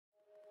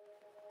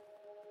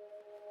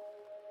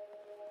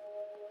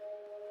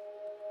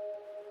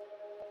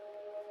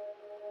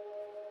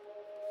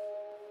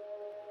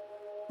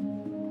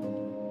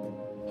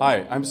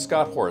Hi, I'm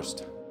Scott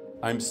Horst.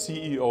 I'm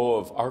CEO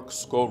of ARC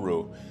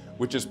Skoru,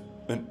 which is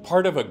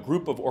part of a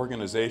group of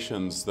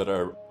organizations that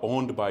are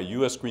owned by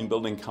U.S. Green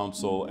Building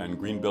Council and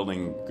Green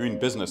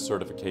Business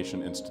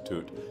Certification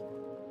Institute.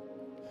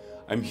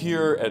 I'm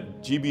here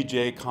at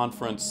GBJ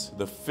Conference,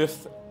 the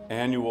 5th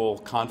annual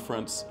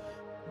conference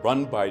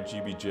run by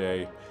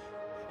GBJ,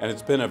 and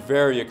it's been a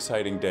very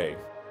exciting day.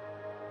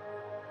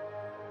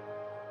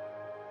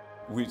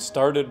 We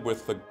started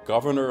with the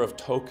governor of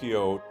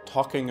Tokyo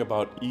talking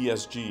about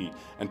ESG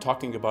and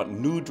talking about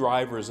new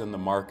drivers in the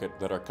market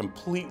that are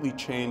completely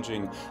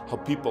changing how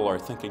people are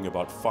thinking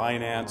about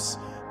finance,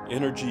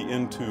 energy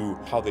into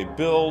how they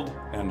build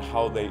and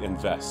how they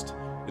invest.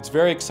 It's a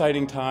very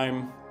exciting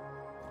time.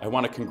 I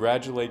want to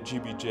congratulate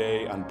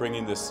GBJ on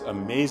bringing this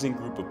amazing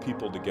group of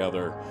people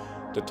together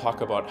to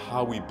talk about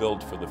how we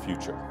build for the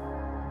future.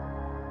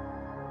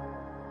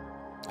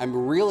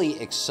 I'm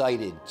really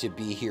excited to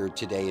be here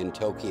today in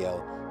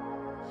Tokyo.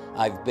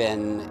 I've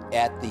been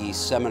at the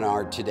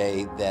seminar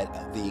today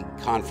that the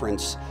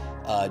conference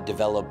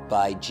developed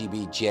by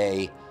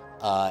GBJ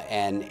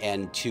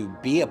and to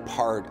be a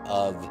part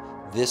of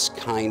this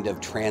kind of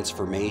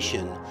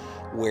transformation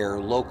where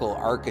local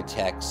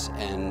architects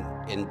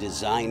and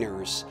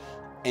designers,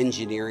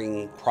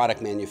 engineering,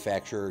 product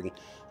manufacturing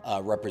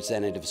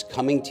representatives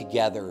coming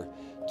together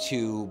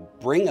to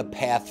bring a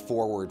path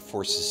forward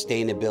for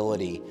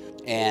sustainability.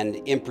 And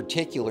in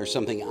particular,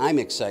 something I'm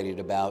excited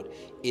about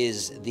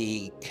is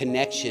the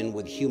connection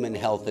with human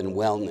health and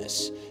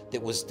wellness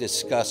that was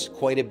discussed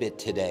quite a bit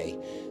today.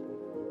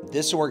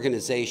 This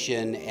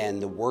organization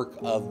and the work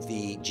of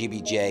the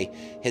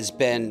GBJ has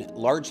been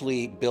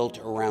largely built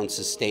around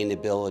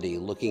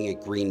sustainability, looking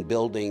at green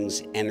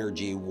buildings,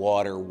 energy,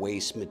 water,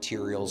 waste,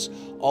 materials,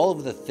 all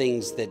of the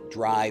things that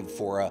drive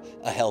for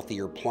a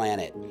healthier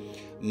planet.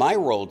 My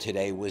role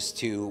today was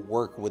to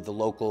work with the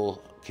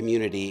local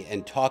community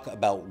and talk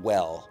about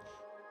WELL.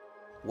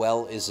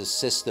 WELL is a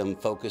system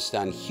focused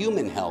on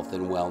human health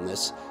and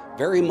wellness,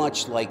 very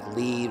much like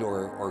LEED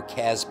or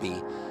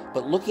CASB,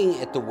 but looking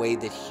at the way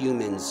that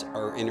humans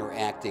are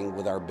interacting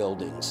with our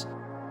buildings.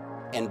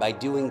 And by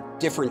doing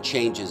different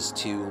changes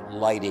to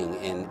lighting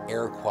and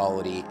air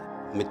quality,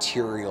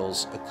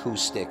 materials,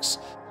 acoustics,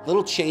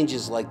 little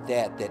changes like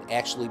that that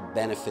actually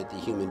benefit the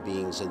human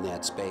beings in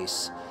that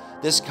space.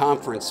 This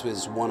conference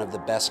was one of the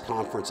best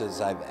conferences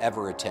I've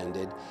ever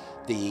attended.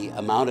 The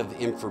amount of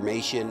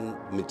information,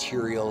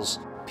 materials,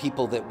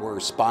 people that were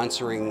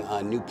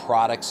sponsoring new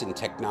products and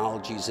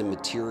technologies and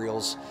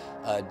materials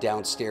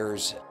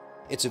downstairs.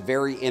 It's a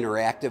very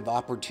interactive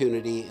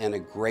opportunity and a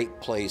great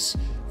place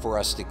for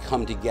us to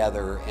come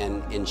together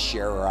and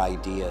share our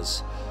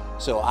ideas.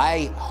 So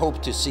I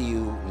hope to see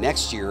you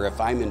next year.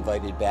 If I'm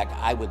invited back,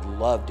 I would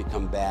love to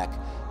come back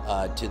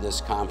to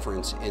this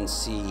conference and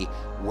see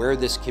where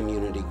this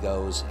community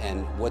goes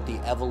and what the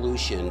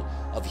evolution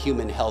of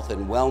human health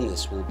and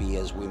wellness will be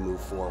as we move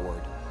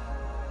forward.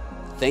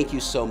 Thank you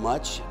so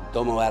much.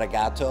 Domo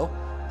arigato.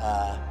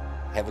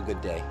 Have a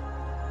good day.